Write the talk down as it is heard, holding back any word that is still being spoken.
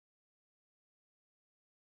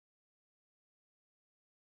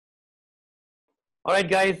All right,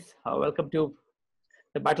 guys, welcome to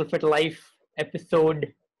the Battlefit Life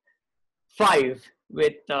episode 5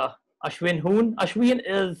 with Ashwin Hoon. Ashwin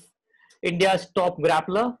is India's top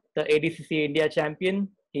grappler, the ADCC India champion.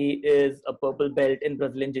 He is a purple belt in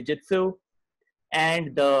Brazilian Jiu Jitsu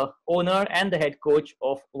and the owner and the head coach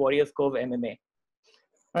of Warriors Cove MMA.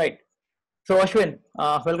 All right, so Ashwin,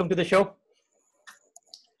 welcome to the show.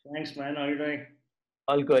 Thanks, man. How are you doing?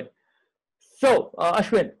 All good. So,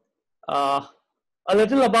 Ashwin, uh, a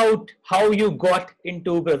little about how you got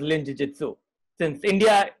into Brazilian Jiu Jitsu. Since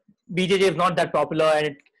India, BJJ is not that popular and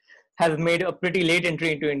it has made a pretty late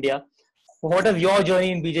entry into India. What has your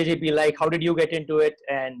journey in BJJ be like? How did you get into it?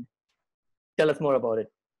 And tell us more about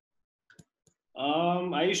it.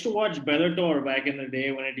 I used to watch Bellator back in the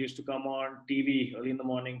day when it used to come on TV early in the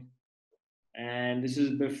morning. And this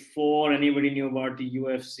is before anybody knew about the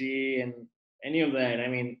UFC and any of that. I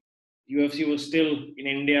mean, UFC was still in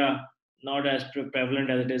India not as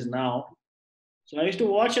prevalent as it is now. So I used to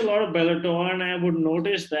watch a lot of Bellator, and I would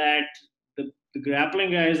notice that the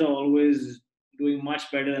grappling guys are always doing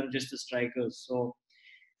much better than just the strikers. So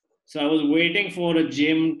I was waiting for a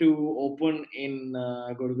gym to open in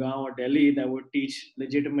Gurgaon or Delhi that would teach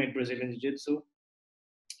legitimate Brazilian Jiu-Jitsu.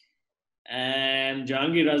 And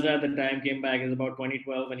Jahangir Raza at the time came back. It was about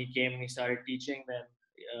 2012 when he came and he started teaching then,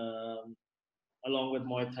 along with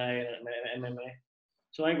Muay Thai and MMA.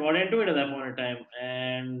 So I got into it at that point in time,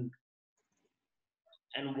 and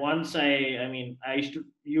once I used to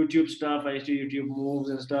YouTube stuff, I used to YouTube moves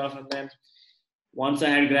and stuff, and then once I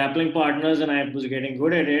had grappling partners and I was getting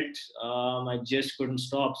good at it, I just couldn't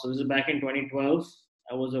stop. So this is back in 2012.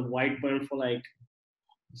 I was a white belt for like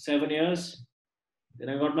 7 years. Then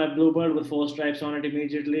I got my blue belt with 4 stripes on it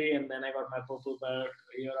immediately, and then I got my purple belt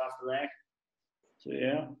a year after that. So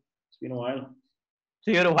yeah, it's been a while.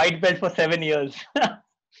 So you're a white belt for 7 years.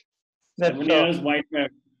 7 years white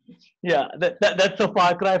belt. Yeah, that's a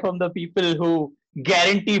far cry from the people who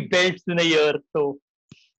guarantee belts in a year. So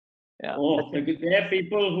yeah. Oh, there are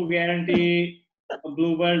people who guarantee a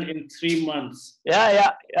blue belt in 3 months.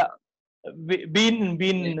 Yeah.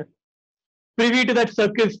 Been privy to that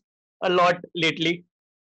circus a lot lately.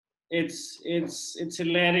 It's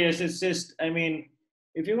hilarious. It's just, I mean,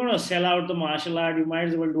 if you're gonna sell out the martial art, you might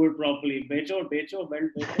as well do it properly. Becho,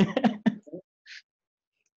 belt, becho.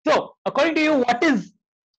 So, according to you, what is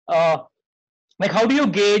like? How do you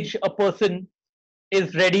gauge a person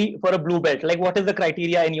is ready for a blue belt? Like, what is the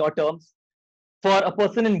criteria in your terms for a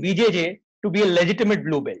person in BJJ to be a legitimate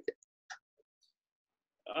blue belt?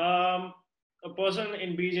 A person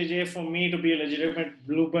in BJJ, for me to be a legitimate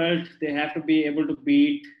blue belt, they have to be able to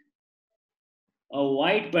beat a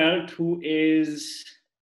white belt who is,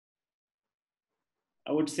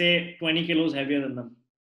 I would say, 20 kilos heavier than them.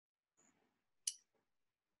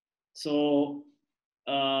 So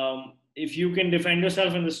if you can defend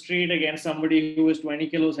yourself in the street against somebody who is 20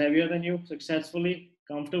 kilos heavier than you successfully,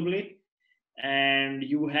 comfortably, and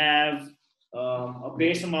you have a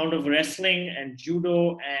base amount of wrestling and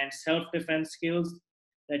judo and self-defense skills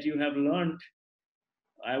that you have learned,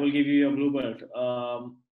 I will give you your blue belt.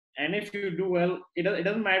 And if you do well, it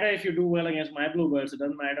doesn't matter if you do well against my blue belts. It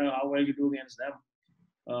doesn't matter how well you do against them.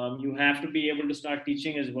 You have to be able to start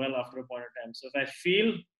teaching as well after a point in time. So if I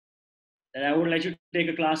feel that I would let you take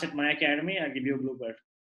a class at my academy, I'll give you a blue belt.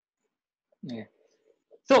 Yeah.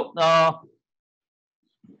 So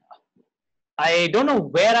I don't know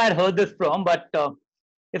where I heard this from, but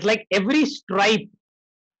it's like every stripe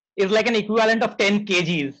is like an equivalent of 10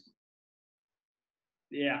 kgs.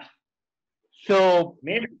 Yeah. So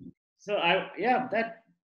maybe. So I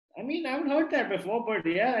haven't heard that before, but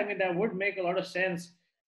yeah, I mean that would make a lot of sense.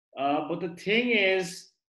 But the thing is,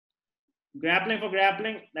 grappling for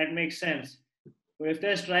grappling, that makes sense. But if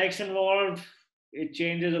there's strikes involved, it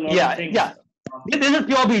changes a lot of things. Yeah. This is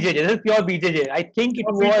pure BJJ. This is pure BJJ. I think it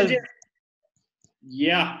was. BJJ.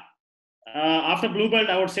 Yeah. After blue belt,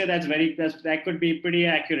 I would say that could be pretty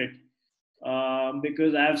accurate,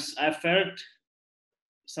 because I've felt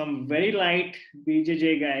some very light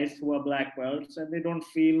BJJ guys who are black belts and they don't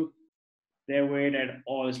feel their weight at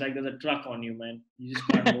all. It's like there's a truck on you, man. You just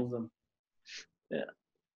can't move them. Yeah,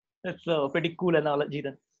 that's a pretty cool analogy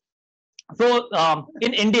then. So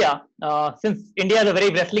in India, since India is a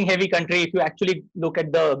very wrestling heavy country, if you actually look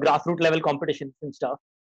at the grassroots level competitions and stuff,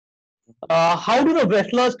 how do the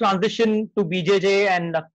wrestlers transition to BJJ,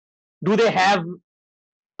 and do they have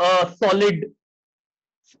a solid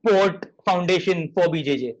sport foundation for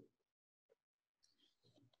BJJ?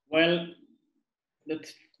 Well,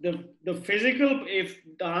 the physical, if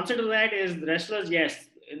the answer to that is wrestlers, yes.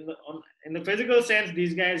 In the physical sense,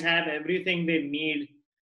 these guys have everything they need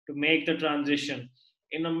to make the transition.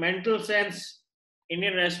 In a mental sense,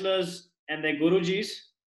 Indian wrestlers and their gurujis,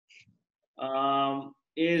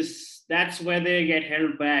 that's where they get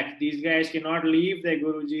held back. These guys cannot leave their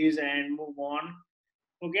gurujis and move on.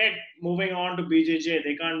 Forget moving on to BJJ.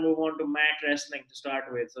 They can't move on to mat wrestling to start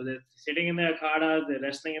with. So they're sitting in their akhadas, they're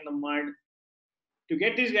wrestling in the mud. To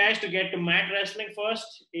get these guys to get to mat wrestling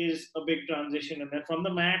first is a big transition. And then from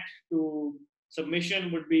the mat to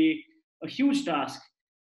submission would be a huge task.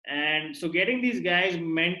 And so getting these guys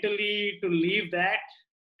mentally to leave that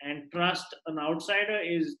and trust an outsider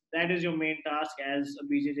is your main task as a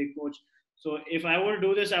BJJ coach. So if I were to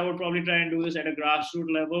do this, I would probably try and do this at a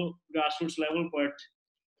grassroots level. But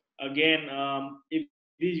again, if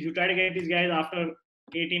you try to get these guys after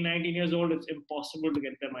 18, 19 years old, it's impossible to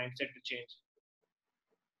get their mindset to change.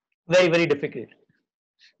 Very, very difficult.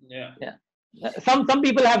 Yeah. Some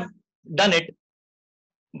people have done it,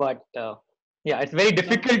 but it's very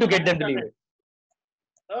difficult to get them to leave it.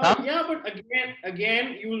 Yeah, but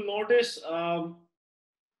again, you will notice the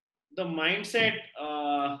mindset.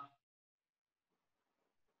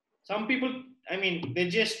 Some people, I mean,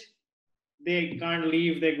 they can't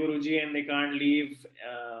leave their Guruji and they can't leave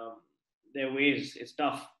their ways. It's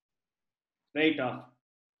tough, very tough.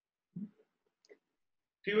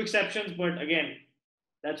 Few exceptions, but again,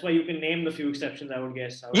 that's why you can name the few exceptions, I would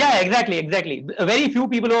guess. Exactly. Very few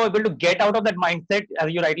people who are able to get out of that mindset,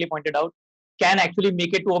 as you rightly pointed out, can actually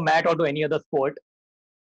make it to a mat or to any other sport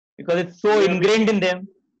because it's so ingrained in them.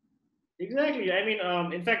 Exactly. I mean,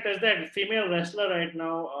 in fact, there's that female wrestler right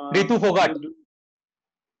now. Ritu Phogat.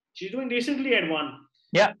 She's doing decently at one.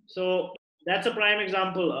 Yeah. So that's a prime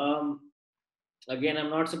example. Again,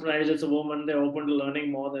 I'm not surprised it's a woman. They're open to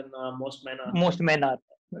learning more than most men are. Most men are.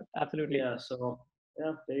 Absolutely. Yeah. So,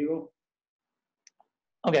 yeah, there you go.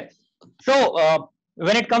 Okay. So,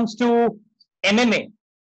 when it comes to MMA,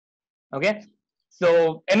 okay.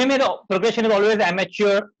 So, MMA, the progression is always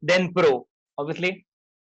amateur, then pro, obviously.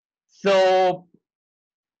 So,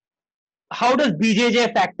 how does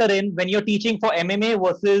BJJ factor in when you're teaching for MMA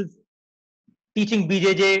versus teaching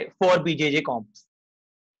BJJ for BJJ comps?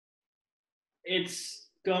 It's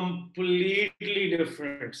completely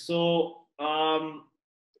different. So,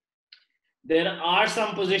 there are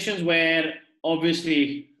some positions where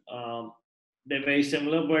obviously they're very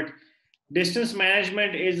similar, but distance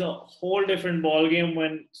management is a whole different ballgame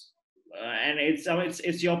when, and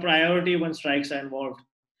it's your priority when strikes are involved.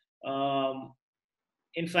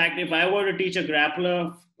 In fact, if I were to teach a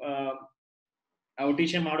grappler, I would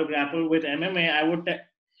teach him how to grapple with MMA.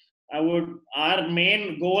 Our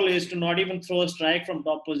main goal is to not even throw a strike from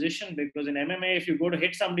top position, because in MMA, if you go to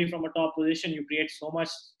hit somebody from a top position, you create so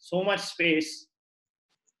much space,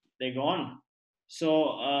 they're gone.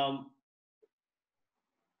 So,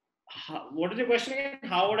 what is your question again?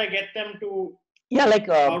 How would I get them to? Yeah, like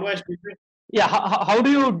how do I speak it? Yeah, how do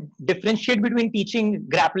you differentiate between teaching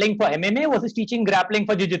grappling for MMA versus teaching grappling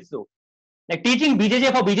for jiu-jitsu? Like teaching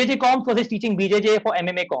BJJ for BJJ comps versus teaching BJJ for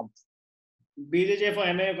MMA comps? BJJ for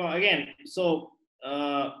MMA comps. Again, so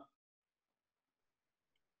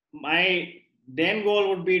my then goal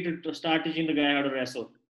would be to start teaching the guy how to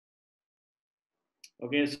wrestle.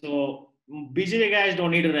 Okay, so BJJ guys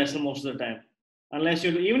don't need to wrestle most of the time. Unless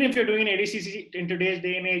even if you're doing an ADCC in today's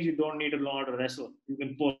day and age, you don't need to learn how to wrestle. You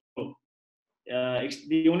can pull.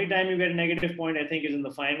 The only time you get a negative point, I think, is in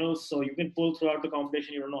the finals. So you can pull throughout the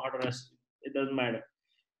competition. You don't know how to wrestle. It doesn't matter.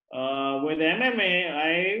 With MMA,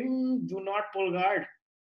 I do not pull guard.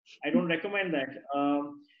 I don't recommend that.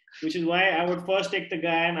 Which is why I would first take the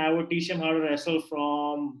guy and I would teach him how to wrestle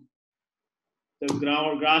from the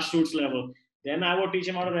grassroots level. Then I would teach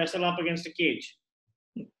him how to wrestle up against a cage.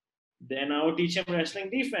 Then I would teach him wrestling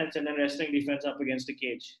defense, and then wrestling defense up against a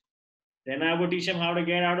cage. Then I would teach him how to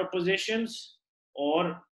get out of positions,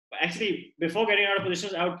 or actually, before getting out of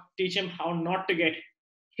positions, I would teach him how not to get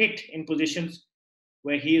hit in positions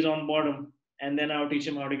where he is on bottom, and then I would teach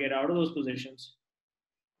him how to get out of those positions.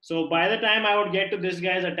 So by the time I would get to this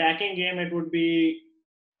guy's attacking game, it would be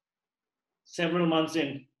several months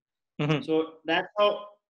in. Mm-hmm. So that's how,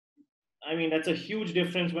 I mean, that's a huge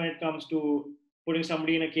difference when it comes to putting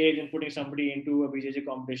somebody in a cage and putting somebody into a BJJ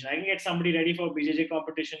competition. I can get somebody ready for a BJJ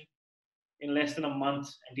competition in less than a month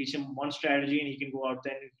and teach him one strategy, and he can go out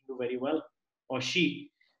there and he can do very well, or she.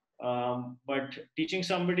 But teaching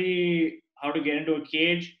somebody how to get into a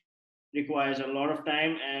cage requires a lot of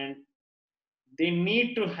time, and they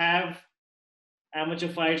need to have amateur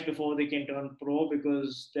fights before they can turn pro,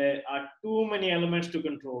 because there are too many elements to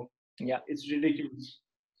control. Yeah, it's ridiculous.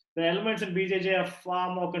 The elements in BJJ are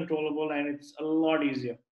far more controllable, and it's a lot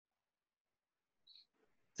easier.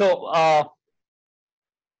 So,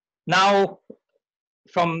 Now,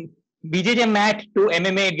 from BJJ mat to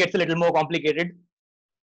MMA, it gets a little more complicated.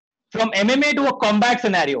 From MMA to a combat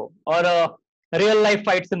scenario or a real life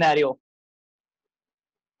fight scenario,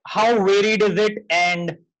 how varied is it?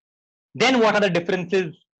 And then what are the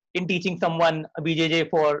differences in teaching someone a BJJ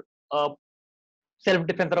for a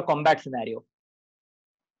self-defense or a combat scenario?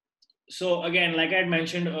 So again, like I had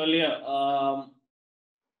mentioned earlier,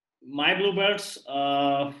 my blue belts,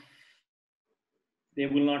 they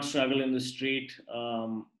will not struggle in the street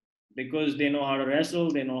because they know how to wrestle,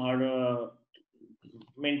 they know how to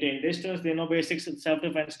maintain distance, they know basic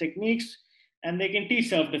self-defense techniques, and they can teach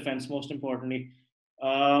self-defense, most importantly.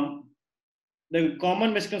 The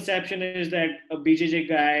common misconception is that a BJJ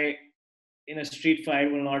guy in a street fight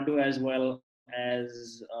will not do as well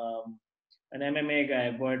as an MMA guy.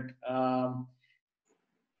 But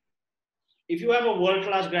if you have a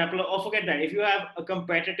world-class grappler, or forget that, if you have a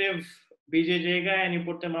competitive BJJ guy and you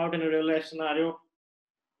put them out in a real-life scenario,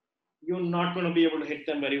 you're not going to be able to hit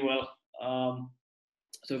them very well.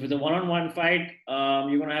 So if it's a one-on-one fight,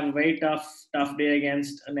 you're going to have a very tough day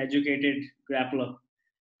against an educated grappler.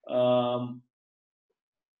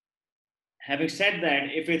 Having said that,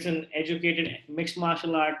 if it's an educated mixed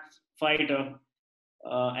martial arts fighter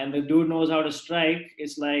and the dude knows how to strike,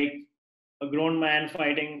 it's like a grown man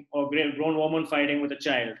fighting or grown woman fighting with a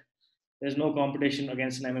child. There's no competition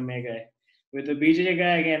against an MMA guy. With a BJJ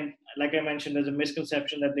guy, again, like I mentioned, there's a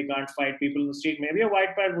misconception that they can't fight people in the street. Maybe a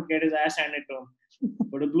white belt would get his ass handed to him.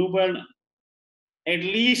 But a blue belt, at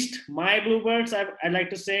least my blue belts, I'd like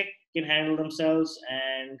to say, can handle themselves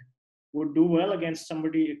and would do well against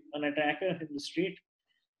somebody, an attacker in the street.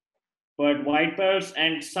 But white belts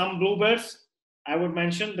and some blue belts, I would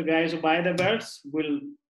mention the guys who buy the belts will,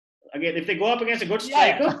 again, if they go up against a good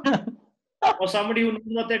striker or somebody who knows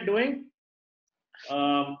what they're doing,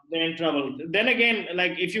 they're in trouble. Then again,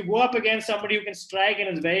 like if you go up against somebody who can strike and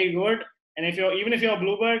is very good, and even if you're a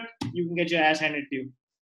blue belt, you can get your ass handed to you.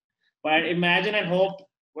 But imagine and hope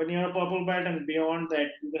when you're a purple belt and beyond that,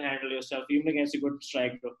 you can handle yourself even against a good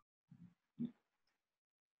striker.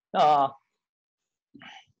 Oh,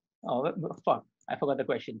 fuck! I forgot the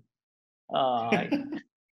question. Yeah,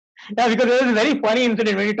 because there was a very funny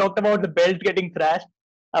incident when you talked about the belt getting thrashed.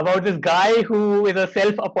 About this guy who is a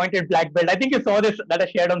self-appointed black belt. I think you saw this that I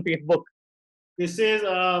shared on Facebook. This is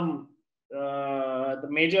the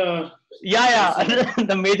major. Yeah,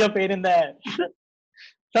 the major pain in the ass.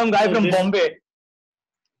 Some guy from Bombay.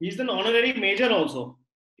 He's an honorary major also.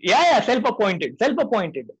 Yeah, self-appointed.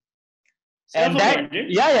 And that,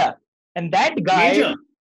 and that guy, major.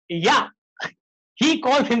 Yeah, he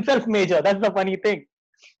calls himself major. That's the funny thing.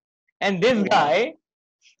 And this guy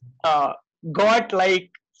got like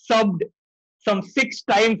subbed some 6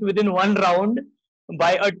 times within one round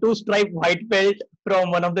by a 2-stripe white belt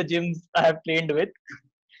from one of the gyms I have trained with.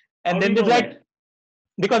 And then this guy,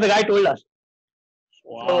 because the guy told us.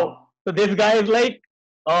 Wow. So this guy is like,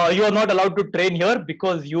 you are not allowed to train here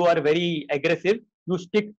because you are very aggressive. You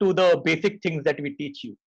stick to the basic things that we teach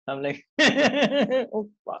you. I'm like, oh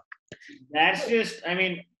fuck. That's just, I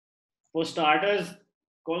mean, for starters,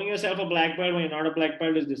 calling yourself a black belt when you're not a black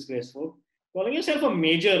belt is disgraceful. Calling yourself a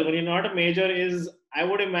major when you're not a major is, I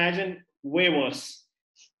would imagine, way worse.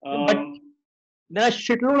 But there are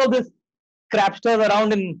shitload of this crapsters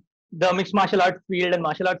around in the mixed martial arts field and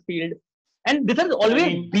martial arts field. And this has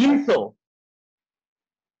always been so.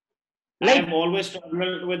 Like, I've always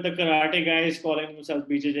struggled with the karate guys calling themselves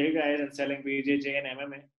BJJ guys and selling BJJ and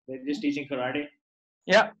MMA. They're just teaching karate.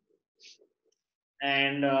 Yeah.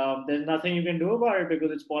 And there's nothing you can do about it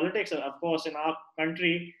because it's politics. Of course, in our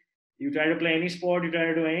country, you try to play any sport, you try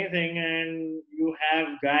to do anything, and you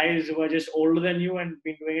have guys who are just older than you and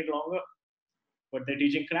been doing it longer, but they're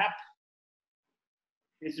teaching crap.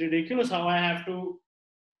 It's ridiculous I've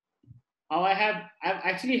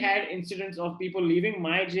actually had incidents of people leaving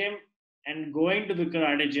my gym and going to the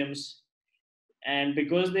karate gyms. And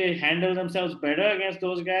because they handle themselves better against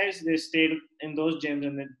those guys, they stayed in those gyms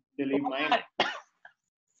and then they leave mine.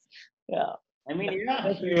 Yeah. I mean,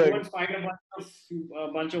 if you go and fight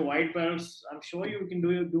a bunch of white belts, I'm sure you can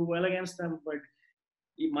do well against them. But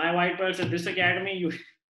my white belts at this academy,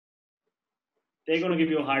 they're going to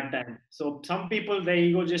give you a hard time. So some people, their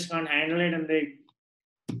ego just can't handle it, and they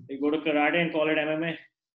go to karate and call it MMA.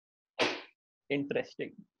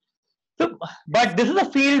 Interesting. So, but this is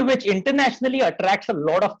a field which internationally attracts a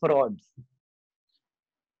lot of frauds.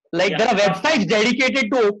 Like there are websites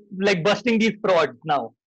dedicated to like busting these frauds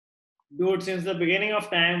now. Dude, since the beginning of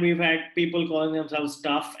time, we've had people calling themselves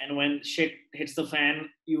tough, and when shit hits the fan,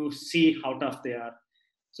 you see how tough they are.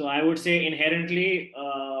 So I would say inherently,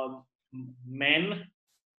 men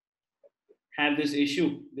have this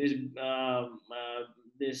issue. This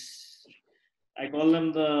I call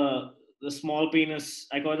them the small penis.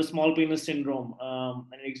 I call it the small penis syndrome,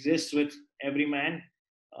 and it exists with every man.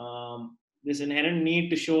 This inherent need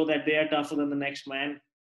to show that they are tougher than the next man.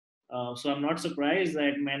 So I'm not surprised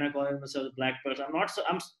that men are calling themselves black belts.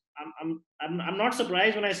 I'm not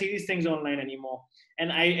surprised when I see these things online anymore.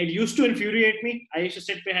 And it used to infuriate me. I used to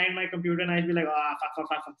sit behind my computer and I'd be like,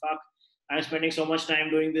 fuck. I'm spending so much time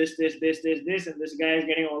doing this, and this guy is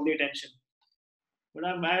getting all the attention. But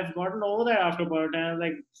I've gotten over that after a point of time.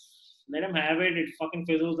 Like, let him have it. It fucking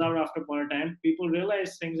fizzles out after a point of time. People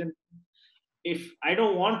realize things, and if I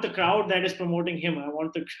don't want the crowd that is promoting him, I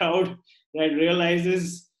want the crowd that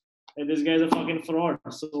realizes that this guy's a fucking fraud.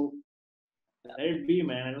 So let it be,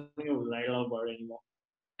 man. I don't think I would write about it anymore.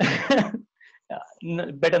 Yeah,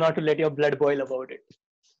 better not to let your blood boil about it.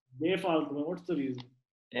 What's the reason?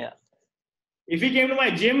 Yeah. If he came to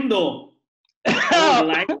my gym, though,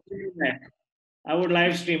 I would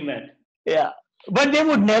live stream that. Yeah. But they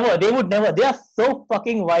would never. They are so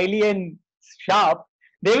fucking wily and sharp.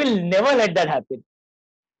 They will never let that happen.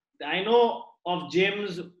 I know of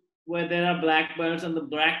gyms where there are black belts and the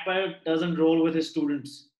black belt doesn't roll with his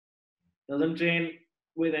students. Doesn't train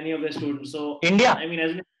with any of their students. So India. I mean,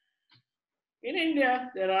 in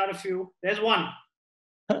India, there are a few. There's one.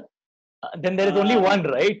 Then there is only one,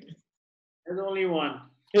 right? There's only one.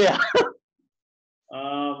 Yeah.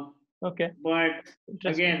 Okay. But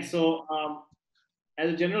again, so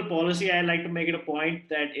as a general policy, I like to make it a point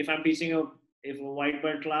that if I'm teaching a white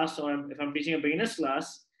belt class or if I'm teaching a beginner's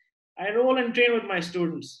class, I roll and train with my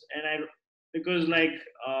students, and because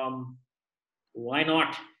why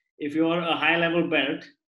not? If you're a high level belt,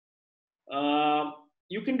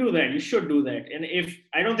 you can do that. You should do that. And if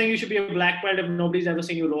I don't think you should be a black belt if nobody's ever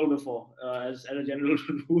seen you roll before, as a general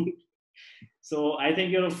rule. So I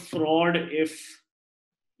think you're a fraud if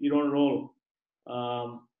you don't roll.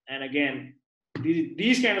 And again,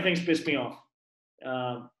 these kind of things piss me off.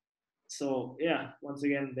 So yeah, once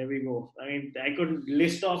again, there we go. I mean, I could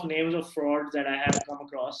list off names of frauds that I have come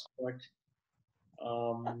across, but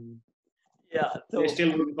yeah, they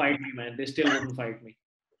still wouldn't fight me, man. They still wouldn't fight me.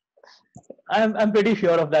 I'm pretty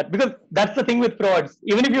sure of that, because that's the thing with frauds.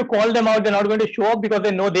 Even if you call them out, they're not going to show up because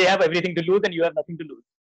they know they have everything to lose and you have nothing to lose.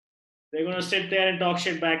 They're going to sit there and talk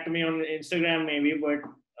shit back to me on Instagram maybe, but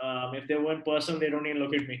if they were in person, they don't even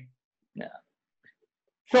look at me. Yeah.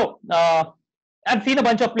 So I've seen a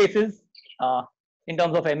bunch of places in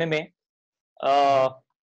terms of MMA.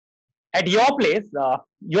 At your place,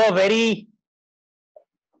 you're very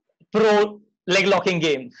pro leg locking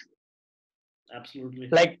games. Absolutely.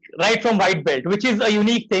 Like right from white belt, which is a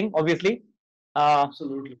unique thing, obviously.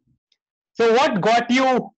 Absolutely. So what got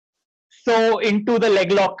you so into the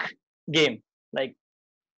leg lock game? Like,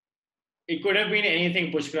 it could have been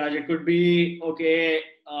anything, Pushkraj. It could be, okay,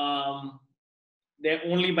 they're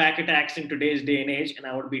only back attacks in today's day and age, and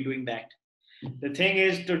I would be doing that. The thing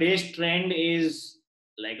is, today's trend is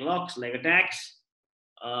leg locks, leg attacks.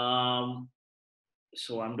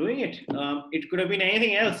 So I'm doing it. It could have been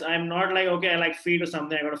anything else. I'm not like, okay, I like feet or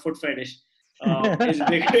something. I got a foot fetish. It's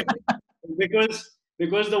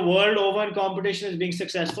because the world over in competition is being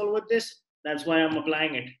successful with this. That's why I'm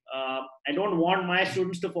applying it. I don't want my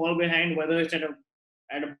students to fall behind, whether it's at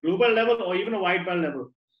a blue belt level or even a white belt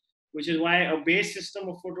level, which is why a base system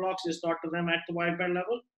of footlocks is taught to them at the white belt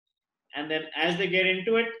level. And then as they get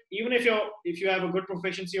into it, even if you have a good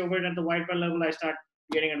proficiency over it at the white belt level, I start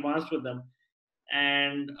getting advanced with them.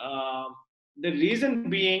 And the reason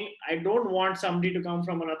being, I don't want somebody to come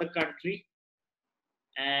from another country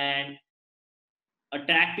and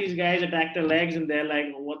attack these guys, attack their legs, and they're like,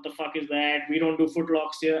 what the fuck is that? We don't do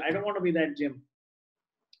footlocks here. I don't want to be that gym.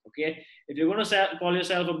 Okay? If you're going to call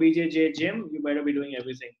yourself a BJJ gym, you better be doing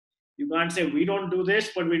everything. You can't say, we don't do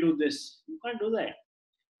this, but we do this. You can't do that.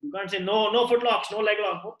 You can't say, no footlocks, no leg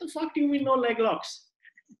locks. What the fuck do you mean no leg locks?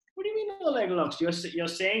 What do you mean no leg locks? You're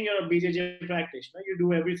saying you're a BJJ practitioner. You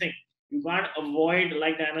do everything. You can't avoid,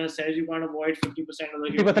 like Diana says, you can't avoid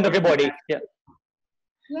 50% of your body. Yeah.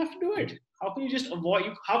 You have to do it. How can you just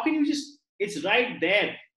avoid? It's right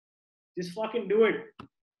there. Just fucking do it.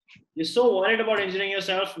 You're so worried about injuring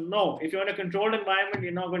yourself. No, if you're in a controlled environment,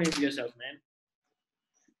 you're not going to injure yourself, man.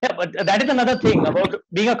 Yeah, but that is another thing about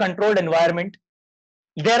being a controlled environment.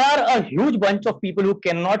 There are a huge bunch of people who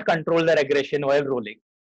cannot control their aggression while rolling.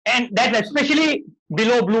 And that's especially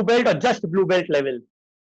below blue belt or just blue belt level.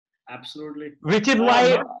 Absolutely. Which is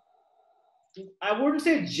why I wouldn't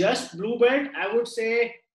say just blue belt. I would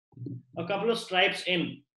say a couple of stripes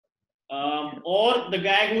in. Or the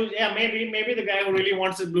guy who, maybe the guy who really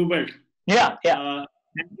wants his blue belt. Yeah. And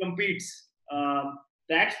competes.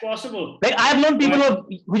 That's possible. Like I have known people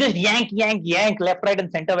who just yank left, right,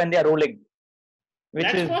 and center when they are rolling.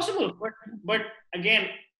 That's possible, but again,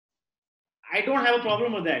 I don't have a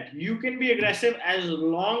problem with that. You can be aggressive as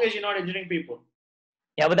long as you're not injuring people.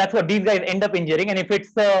 Yeah, but that's what these guys end up injuring. And if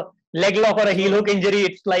it's a leg lock or a heel hook injury,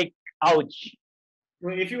 it's like, ouch.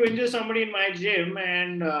 If you injure somebody in my gym,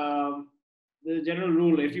 and the general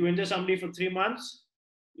rule, if you injure somebody for 3 months,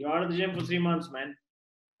 you're out of the gym for 3 months, man.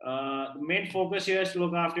 The main focus here is to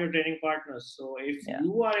look after your training partners. So if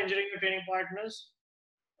you are injuring your training partners,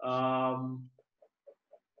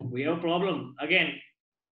 we have a problem. Again,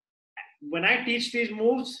 when I teach these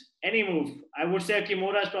moves, any move, I would say a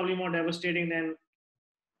Kimura is probably more devastating than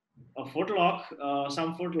a footlock,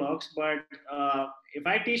 some footlocks. But if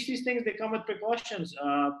I teach these things, they come with precautions.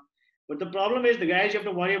 But the problem is the guys you have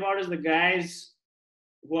to worry about is the guys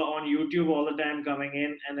who are on YouTube all the time coming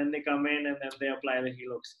in, and then they come in and then they apply the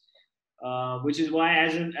heel hooks. Which is why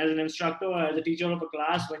as an instructor or as a teacher of a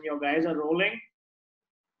class, when your guys are rolling,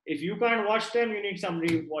 if you can't watch them, you need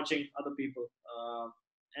somebody watching other people.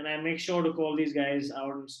 And I make sure to call these guys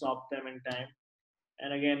out and stop them in time.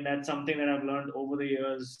 And again, that's something that I've learned over the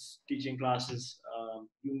years teaching classes.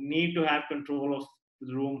 You need to have control of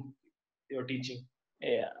the room you're teaching.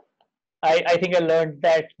 Yeah. I think I learned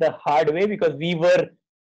that the hard way because we were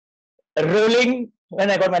rolling when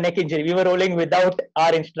I got my neck injury. We were rolling without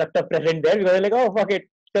our instructor present there. We were like, oh, fuck it.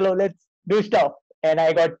 Chalo, let's do stuff. And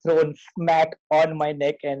I got thrown smack on my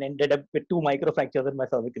neck and ended up with 2 microfractures in my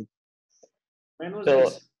cervical. When was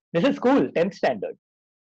this? This is school, 10th standard.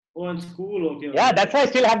 Oh, in school, okay. Yeah, that's why I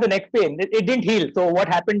still have the neck pain. It didn't heal. So what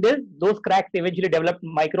happened is those cracks eventually developed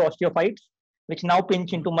micro osteophytes, which now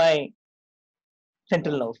pinch into my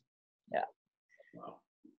central nerve. Yeah. Wow.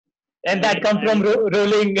 And that comes from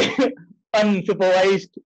rolling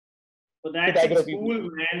unsupervised. So that's in school,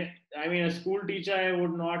 man. I mean, a school teacher, I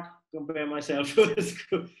would not compare myself to a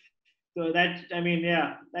school. So that, I mean,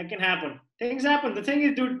 yeah, that can happen. Things happen. The thing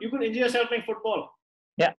is, dude, you could injure yourself playing football.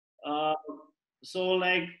 Yeah. So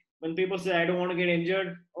like when people say, I don't want to get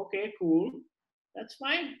injured. Okay, cool. That's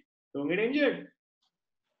fine. Don't get injured.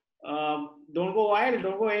 Don't go wild.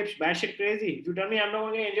 Don't go apes, batshit crazy. If you tell me I'm not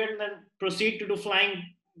going to get injured and then proceed to do flying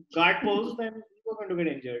guard pulls, then you're going to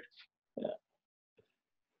get injured. Yeah.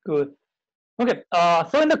 Cool. Okay.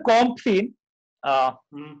 So in the comp scene,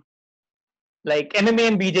 like MMA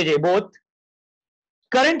and BJJ both,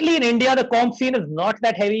 currently in India, the comp scene is not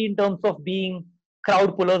that heavy in terms of being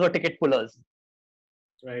crowd pullers or ticket pullers.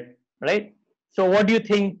 Right. So what do you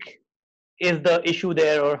think is the issue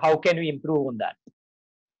there, or how can we improve on that?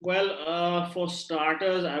 Well, for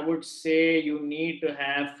starters, I would say you need to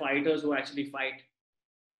have fighters who actually fight.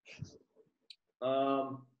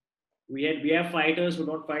 We have fighters who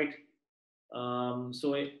don't fight.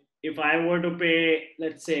 So if I were to pay,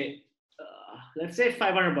 let's say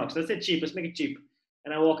 $500, let's say cheap, let's make it cheap.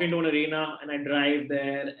 And I walk into an arena and I drive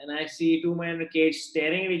there and I see 2 men in a cage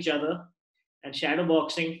staring at each other and shadow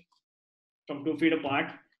boxing from 2 feet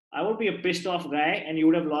apart, I would be a pissed off guy and you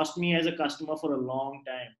would have lost me as a customer for a long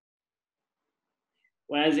time.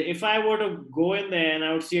 Whereas if I were to go in there and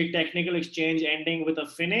I would see a technical exchange ending with a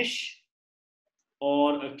finish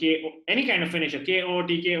or a KO, any kind of finish, a KO,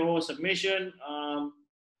 TKO, submission,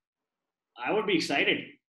 I would be excited.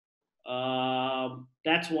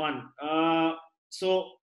 That's one.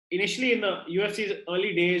 So initially in the UFC's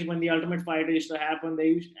early days when the Ultimate Fighter used to happen,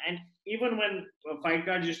 and even when fight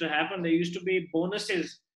cards used to happen, there used to be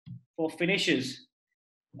bonuses for finishes,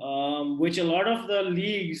 which a lot of the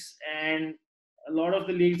leagues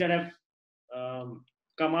that have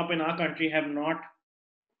come up in our country have not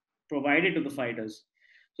provided to the fighters.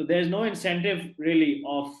 So there's no incentive really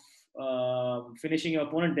of finishing your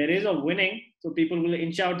opponent. There is a winning, so people will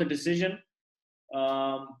inch out the decision.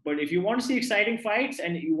 But if you want to see exciting fights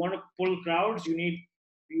and you want to pull crowds, you need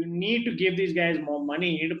to give these guys more money.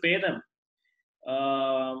 You need to pay them.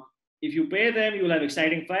 If you pay them, you'll have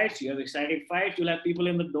exciting fights. You have exciting fights, you'll have people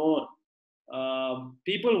in the door.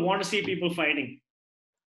 People want to see people fighting,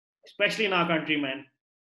 especially in our country, man.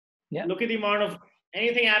 Yeah. Look at the amount of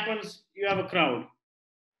anything happens, you have a crowd.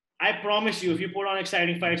 I promise you, if you put on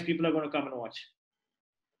exciting fights, people are going to come and watch.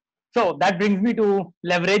 So that brings me to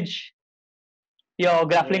leverage, your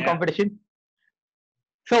grappling competition.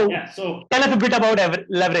 So tell us a bit about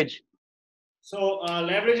leverage. So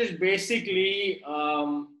leverage is basically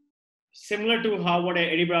similar to what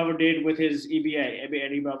Eddie Bravo did with his EBI,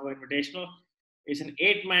 Eddie Bravo Invitational. It's an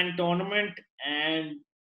 8-man tournament, and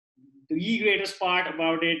the greatest part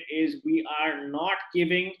about it is we are not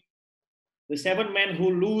giving the 7 men who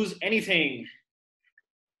lose anything.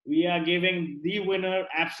 We are giving the winner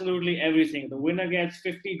absolutely everything. The winner gets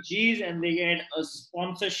 50 G's and they get a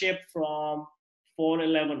sponsorship from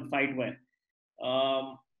 411 Fightwear.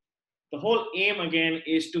 Um, the whole aim again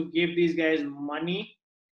is to give these guys money.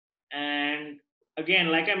 And again,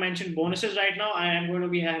 like I mentioned, bonuses right now, I am going to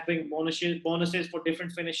be having bonuses for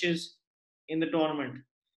different finishes in the tournament.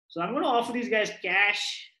 So I'm going to offer these guys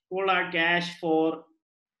cash, cold hard cash for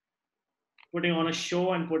putting on a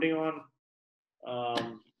show and putting on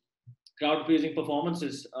um, crowd pleasing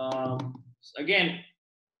performances. Again,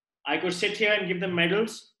 I could sit here and give them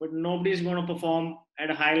medals, but nobody's going to perform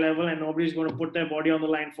at a high level and nobody's going to put their body on the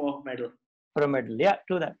line for a medal. For a medal, yeah,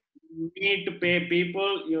 true that. You need to pay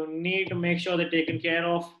people. You need to make sure they're taken care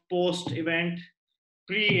of post event,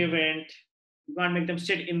 pre event. You can't make them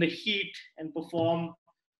sit in the heat and perform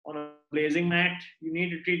on a blazing mat. You need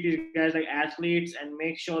to treat these guys like athletes and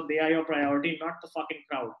make sure they are your priority, not the fucking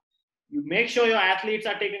crowd. You make sure your athletes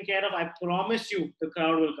are taken care of. I promise you, the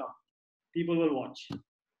crowd will come. People will watch.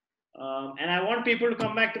 And I want people to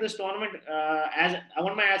come back to this tournament. As I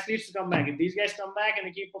want my athletes to come back. If these guys come back and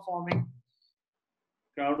they keep performing,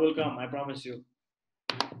 crowd will come. I promise you.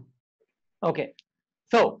 Okay,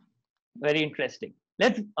 so very interesting.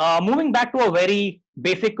 Let's moving back to a very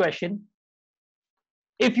basic question.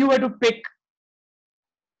 If you were to pick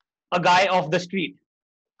a guy off the street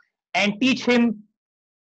and teach him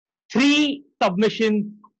 3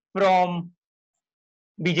 submissions from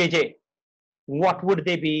BJJ, what would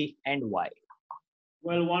they be and why?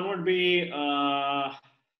 Well, one would be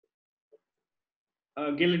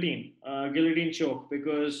guillotine choke,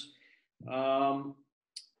 because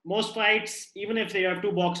most fights, even if they are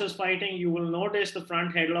 2 boxers fighting, you will notice the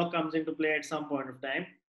front headlock comes into play at some point of time.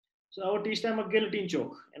 So I would teach them a guillotine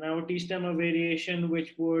choke, and I would teach them a variation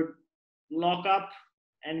which would lock up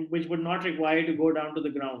and which would not require you to go down to the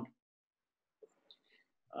ground.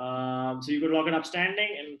 So you could lock it up standing,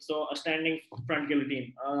 and so a standing front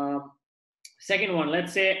guillotine. Second one,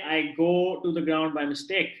 let's say I go to the ground by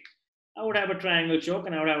mistake. I would have a triangle choke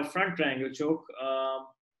and I would have a front triangle choke,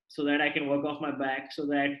 so that I can work off my back, so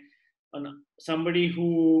that somebody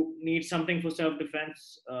who needs something for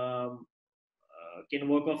self-defense can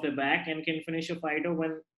work off their back and can finish a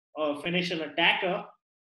fighter finish an attacker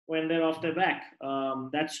when they're off their back.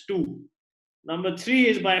 That's 2. Number 3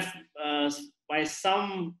 is by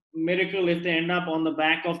some miracle, if they end up on the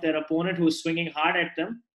back of their opponent who's swinging hard at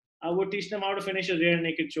them, I would teach them how to finish a rear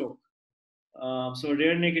naked choke. So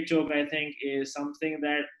rear naked choke, I think, is something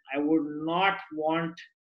that I would not want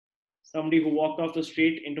somebody who walked off the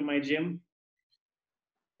street into my gym.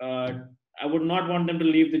 I would not want them to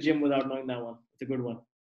leave the gym without knowing that one. It's a good one.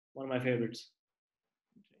 One of my favorites.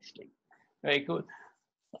 Interesting. Very cool.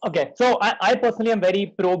 Okay, so I personally am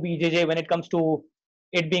very pro BJJ when it comes to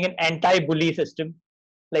it being an anti-bully system,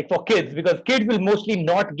 like for kids, because kids will mostly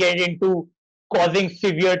not get into causing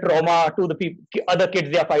severe trauma to the other kids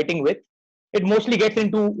they are fighting with. It mostly gets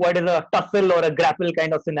into what is a tussle or a grapple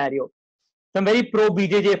kind of scenario. So I'm very pro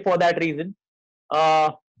BJJ for that reason.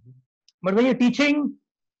 But when you're teaching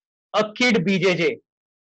a kid BJJ,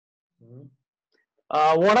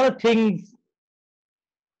 what are the things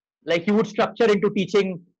like you would structure into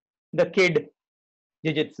teaching the kid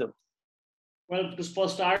jiu-jitsu? Well, for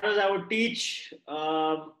starters, I would teach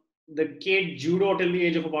the kid judo till the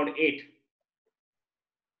age of about 8.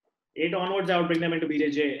 8 onwards, I would bring them into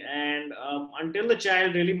BJJ. And until the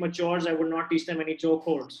child really matures, I would not teach them any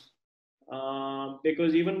chokeholds.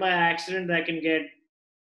 Because even by accident, that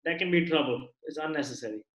can be trouble. It's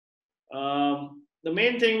unnecessary. The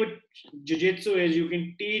main thing with jiu-jitsu is you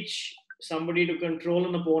can teach somebody to control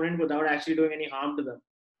an opponent without actually doing any harm to them.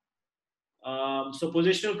 So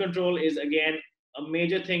positional control is, again, a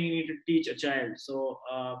major thing you need to teach a child. So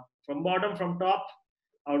from bottom, from top,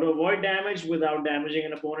 how to avoid damage without damaging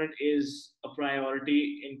an opponent is a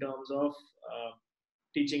priority in terms of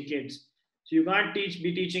teaching kids. So you can't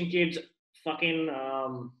be teaching kids fucking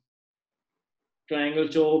triangle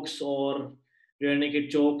chokes or rear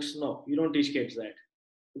naked chokes. No, you don't teach kids that.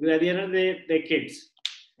 Because at the end of the day, they're kids.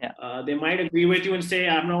 Yeah. They might agree with you and say,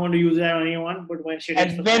 I'm not going to use that on anyone, but when shit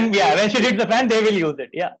hits the fan, when shit hits the fan, they will use it.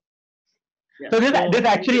 Yeah. So this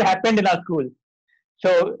actually happened in our school.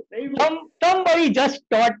 So somebody just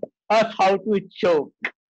taught us how to choke.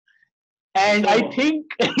 And I think,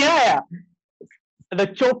 the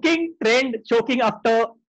choking after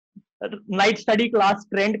night study class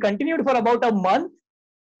trend continued for about a month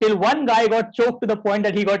till one guy got choked to the point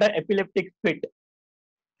that he got an epileptic fit.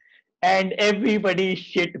 And everybody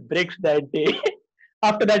shit bricks that day.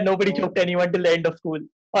 After that, nobody choked anyone till the end of school.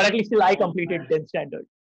 Or at least till I completed 10th standard.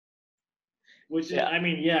 Which is, I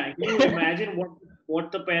mean, can you imagine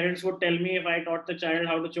what the parents would tell me if I taught the child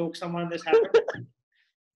how to choke someone. This happened.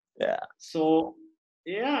 Yeah. So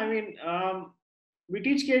yeah, I mean, we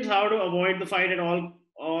teach kids how to avoid the fight at all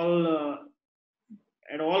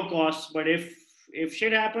costs. But if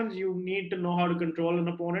shit happens, you need to know how to control an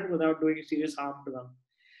opponent without doing serious harm to them.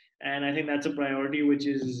 And I think that's a priority uh, which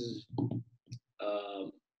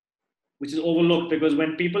is overlooked, because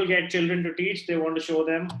when people get children to teach, they want to show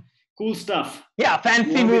them cool stuff. Yeah,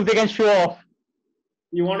 fancy moves they can show off.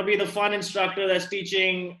 You want to be the fun instructor that's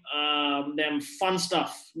teaching them fun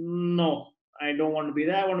stuff. No, I don't want to be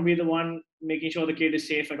that. I want to be the one making sure the kid is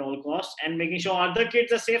safe at all costs and making sure other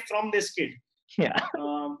kids are safe from this kid. Yeah.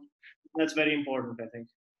 That's very important, I think.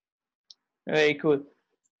 Very cool.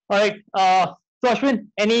 All right. So Ashwin,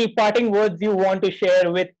 any parting words you want to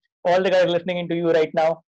share with all the guys listening into you right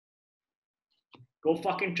now? Go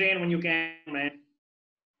fucking train when you can, man.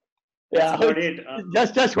 Yeah, That's about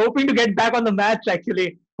it. Just hoping to get back on the mats,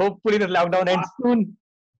 actually. Hopefully the lockdown ends soon.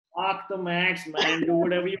 Fuck the mats, man. Do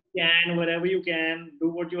whatever you can, wherever you can. Do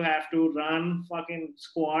what you have to. Run, fucking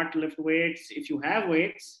squat, lift weights. If you have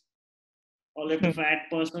weights, or lift a fat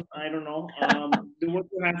person, I don't know. Do what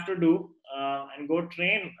you have to do and go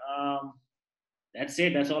train. That's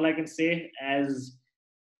it. That's all I can say as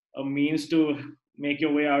a means to make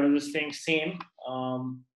your way out of this thing sane.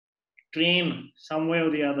 Train some way or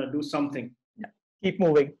the other. Do something. Yeah. Keep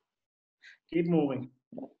moving. Keep moving.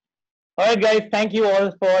 All right, guys. Thank you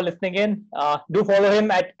all for listening in. Do follow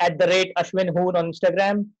him at the rate Ashwin Hoon on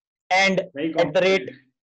Instagram and at the rate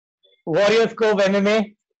Warriors Cove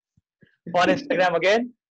MMA on Instagram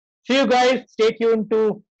again. See you guys. Stay tuned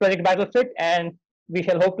to Project Battlefit, and we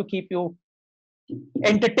shall hope to keep you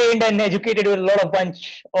entertained and educated with a lot of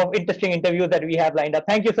bunch of interesting interviews that we have lined up.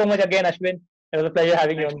 Thank you so much again, Ashwin. It was a pleasure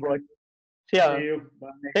having you on board. See you. Bye.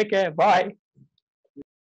 Take care. Bye.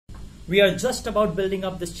 We are just about building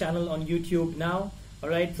up this channel on YouTube now. All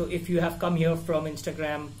right. So if you have come here from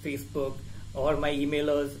Instagram, Facebook, or my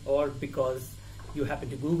emailers, or because you happen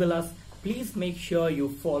to Google us, please make sure you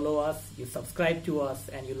follow us, you subscribe to us,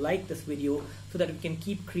 and you like this video so that we can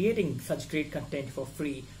keep creating such great content for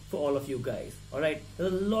free for all of you guys. All right.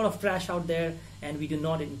 There's a lot of trash out there, and we do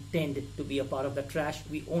not intend to be a part of the trash.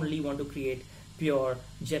 We only want to create pure,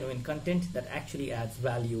 genuine content that actually adds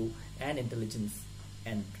value and intelligence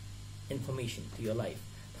and information to your life.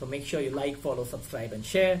 So make sure you like, follow, subscribe, and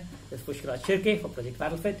share. This is Pushkraj Shirke for Project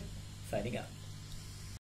Battlefit, signing out.